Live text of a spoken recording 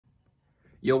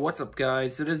Yo, what's up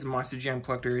guys? It is Monster Jam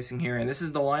Collector Racing here, and this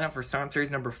is the lineup for Stomp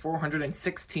Series number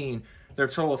 416. There are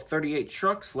a total of 38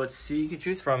 trucks. Let's see, you can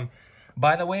choose from.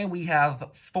 By the way, we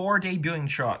have 4 debuting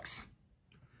trucks.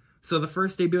 So the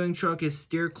first debuting truck is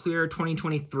Steer Clear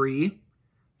 2023.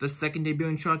 The second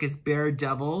debuting truck is Bear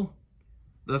Devil.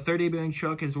 The third debuting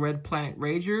truck is Red Planet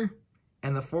Rager.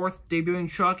 And the fourth debuting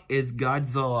truck is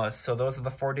Godzilla. So those are the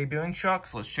 4 debuting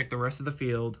trucks. Let's check the rest of the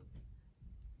field.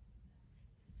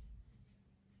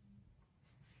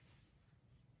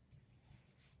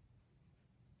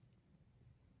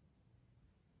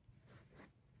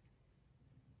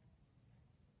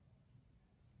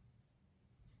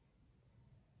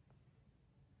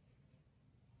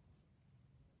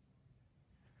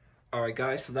 Alright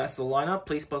guys, so that's the lineup.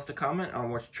 Please post a comment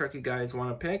on which truck you guys want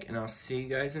to pick, and I'll see you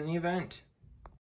guys in the event.